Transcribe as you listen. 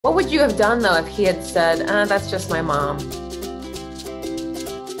What would you have done though if he had said, that's just my mom?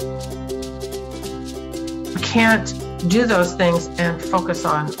 You can't do those things and focus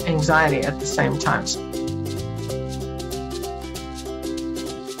on anxiety at the same time.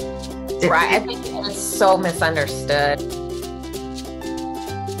 Right. I think it's so misunderstood.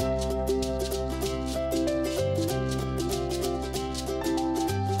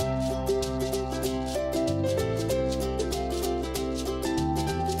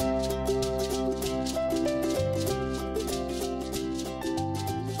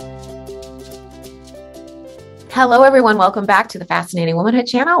 Hello, everyone. Welcome back to the Fascinating Womanhood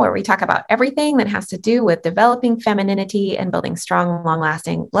channel, where we talk about everything that has to do with developing femininity and building strong,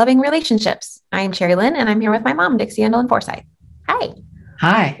 long-lasting, loving relationships. I am Cherry Lynn, and I'm here with my mom, Dixie and Forsyth. Hi.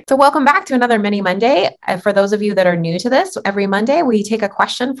 Hi. So welcome back to another mini Monday. For those of you that are new to this, every Monday we take a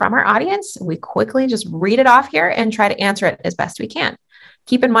question from our audience. We quickly just read it off here and try to answer it as best we can.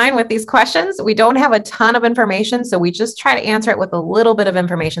 Keep in mind with these questions, we don't have a ton of information, so we just try to answer it with a little bit of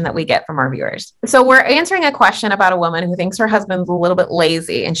information that we get from our viewers. So we're answering a question about a woman who thinks her husband's a little bit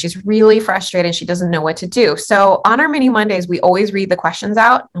lazy and she's really frustrated. She doesn't know what to do. So on our mini Mondays, we always read the questions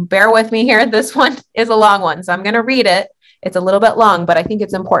out. Bear with me here. This one is a long one, so I'm going to read it. It's a little bit long, but I think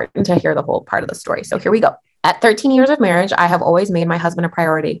it's important to hear the whole part of the story. So here we go. At 13 years of marriage, I have always made my husband a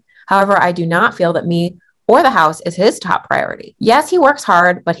priority. However, I do not feel that me or the house is his top priority. Yes, he works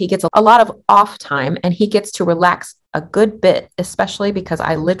hard, but he gets a lot of off time and he gets to relax a good bit, especially because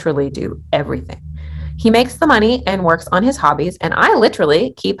I literally do everything. He makes the money and works on his hobbies, and I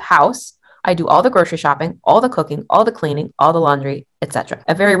literally keep house. I do all the grocery shopping, all the cooking, all the cleaning, all the laundry, etc.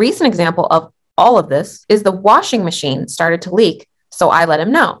 A very recent example of all of this is the washing machine started to leak. So I let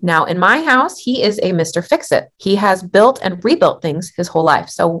him know. Now, in my house, he is a Mr. Fix-It. He has built and rebuilt things his whole life.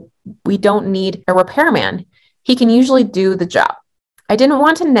 So we don't need a repairman. He can usually do the job. I didn't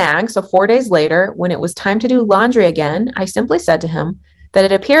want to nag. So 4 days later, when it was time to do laundry again, I simply said to him that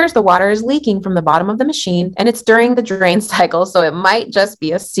it appears the water is leaking from the bottom of the machine and it's during the drain cycle. So it might just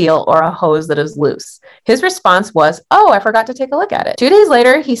be a seal or a hose that is loose. His response was, "Oh, I forgot to take a look at it." 2 days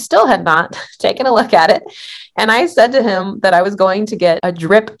later, he still had not taken a look at it. And I said to him that I was going to get a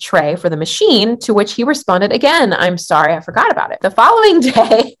drip tray for the machine, to which he responded again, "I'm sorry, I forgot about it." The following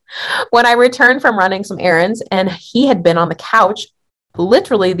day, when I returned from running some errands and he had been on the couch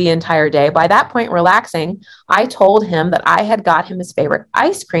literally the entire day, by that point relaxing, I told him that I had got him his favorite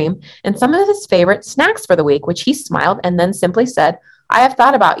ice cream and some of his favorite snacks for the week, which he smiled and then simply said, "I have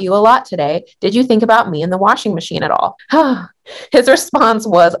thought about you a lot today. Did you think about me in the washing machine at all?" His response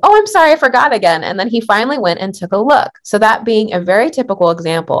was, "Oh, I'm sorry, I forgot again." And then he finally went and took a look. So that being a very typical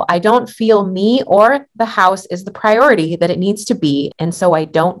example, I don't feel me or the house is the priority that it needs to be. And so I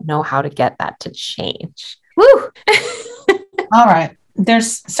don't know how to get that to change. Woo! All right.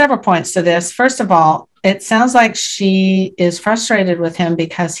 There's several points to this. First of all, it sounds like she is frustrated with him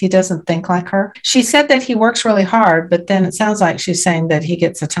because he doesn't think like her. She said that he works really hard, but then it sounds like she's saying that he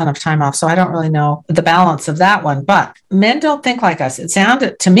gets a ton of time off. So I don't really know the balance of that one, but men don't think like us. It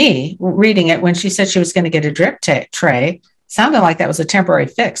sounded to me, reading it, when she said she was going to get a drip tray, sounded like that was a temporary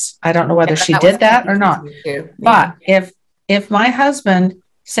fix. I don't know whether she did that or not. But if my husband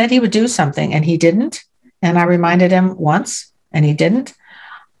said he would do something and he didn't, and I reminded him once, and he didn't,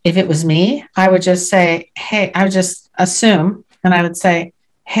 if it was me, I would just say, hey, I would just assume, and I would say,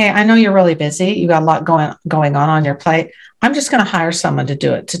 hey, I know you're really busy. You got a lot going on your plate. I'm just going to hire someone to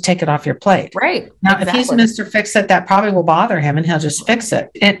do it, to take it off your plate. Right. Now, exactly. If he's Mr. Fix-It, that probably will bother him, and he'll just fix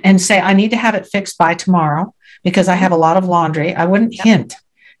it and say, I need to have it fixed by tomorrow because I have a lot of laundry. I wouldn't hint.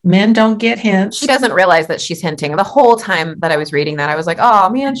 Men don't get hints. She doesn't realize that she's hinting. The whole time that I was reading that, I was like, oh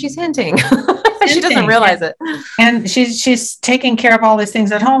man, she's hinting. She doesn't realize it. And she's taking care of all these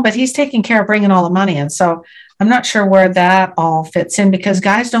things at home, but he's taking care of bringing all the money in. So I'm not sure where that all fits in, because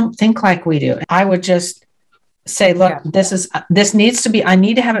guys don't think like we do. I would just say, look, this needs to be, I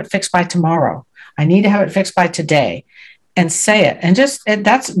need to have it fixed by tomorrow. I need to have it fixed by today. And say it. And just,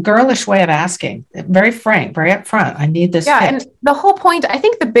 that's a girlish way of asking. Very frank, very upfront. I need this fixed. And the whole point, I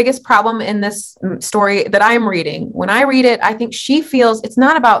think the biggest problem in this story that I'm reading, when I read it, I think she feels it's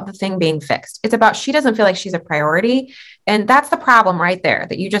not about the thing being fixed. It's about, she doesn't feel like she's a priority. And that's the problem right there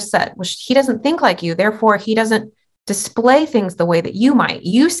that you just said, which he doesn't think like you. Therefore, he doesn't display things the way that you might.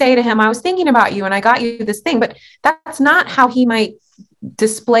 You say to him, I was thinking about you and I got you this thing, but that's not how he might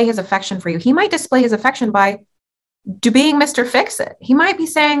display his affection for you. He might display his affection by being Mr. Fix-It. He might be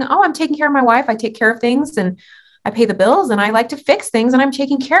saying, oh, I'm taking care of my wife. I take care of things and I pay the bills and I like to fix things and I'm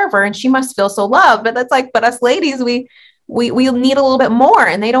taking care of her and she must feel so loved. But that's like, but us ladies, we we need a little bit more,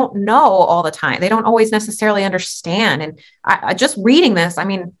 and they don't know all the time. They don't always necessarily understand. And I just reading this, I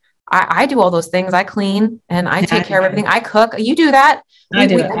mean, I do all those things. I clean and I take care of everything. I cook. You do that. I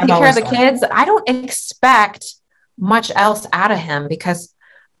do. We take care of the kids. I don't expect much else out of him because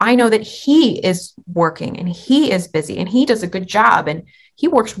I know that he is working and he is busy and he does a good job and he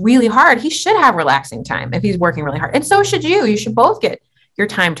works really hard. He should have relaxing time if he's working really hard. And so should you. You should both get your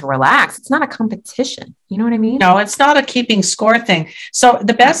time to relax. It's not a competition. You know what I mean? No, it's not a keeping score thing. So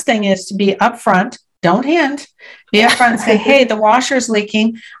the best thing is to be upfront. Don't hint. Be upfront and say, hey, the washer's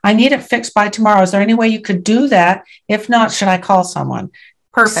leaking. I need it fixed by tomorrow. Is there any way you could do that? If not, should I call someone?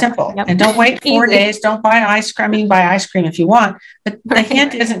 Perfect. Simple. Yep. And don't wait 4 days. Don't buy ice cream. You can buy ice cream if you want, but the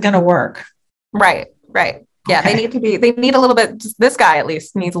hint isn't going to work. Right. Yeah. Okay. They need a little bit, this guy at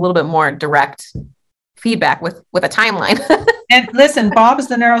least needs a little bit more direct feedback with a timeline. And listen, Bob is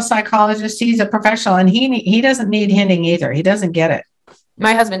the neuropsychologist. He's a professional and he doesn't need hinting either. He doesn't get it.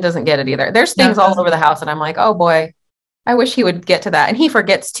 My husband doesn't get it either. There's things all over the house and I'm like, oh boy, I wish he would get to that. And he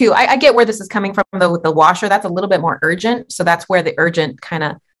forgets too. I get where this is coming from with the washer. That's a little bit more urgent. So that's where the urgent kind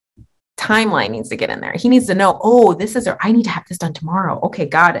of timeline needs to get in there. He needs to know, oh, I need to have this done tomorrow. Okay,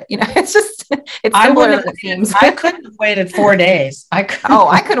 got it. You know, it's simpler than it seems. I couldn't have waited 4 days. I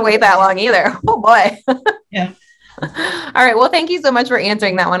couldn't wait that long either. Oh boy. Yeah. All right. Well, thank you so much for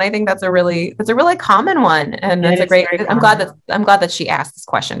answering that one. I think that's a really common one. And that's I'm glad that she asked this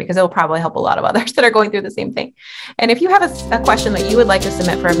question because it will probably help a lot of others that are going through the same thing. And if you have a question that you would like to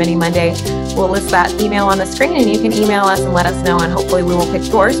submit for a mini Monday, we'll list that email on the screen and you can email us and let us know. And hopefully we will pick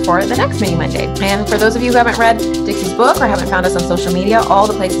yours for the next mini Monday. And for those of you who haven't read Dixie's book or haven't found us on social media, all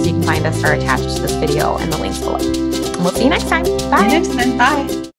the places you can find us are attached to this video and the links below. And we'll see you next time. Bye. See you next time. Bye.